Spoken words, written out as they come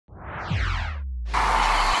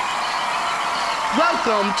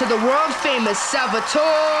Welcome to the world-famous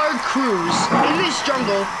Salva-Tour cruise. In this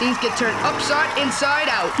jungle, things get turned upside, inside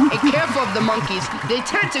out. And careful of the monkeys, they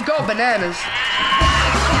tend to go bananas.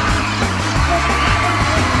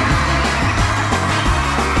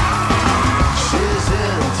 She's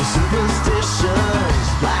into superstitions,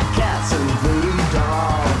 black cats and voodoo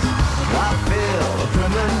dolls. I feel a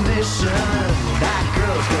premonition, that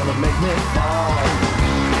girl's gonna make me fall.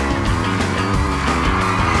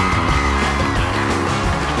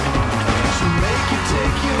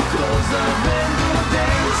 Take your clothes off and go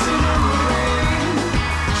dancing in the rain.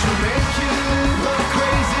 She'll make you live a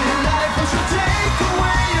crazy life, and she'll take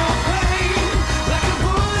away your pain like a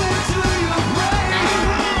bullet to your brain.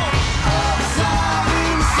 Upside,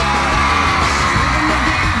 inside, living la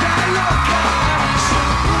vida loca.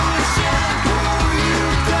 She'll push and pull you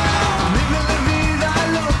down, living la vida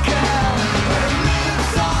loca. Her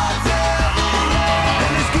lips are devil red,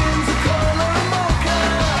 and her skin's a color mocha.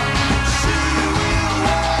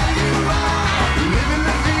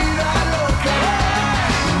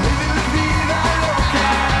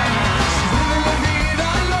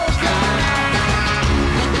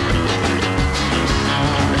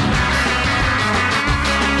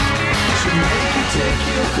 Take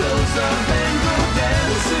your clothes off and go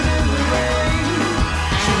dancing in the rain.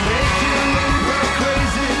 She'll make you live a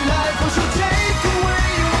crazy life, or she'll take away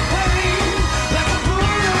your pain like a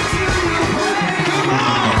bullet to your brain.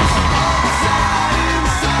 Outside,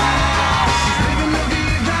 inside, she's living la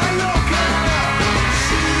vida loca.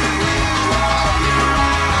 She will roll you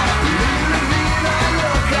out, living la vida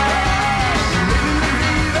loca, living la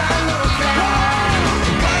vida loca.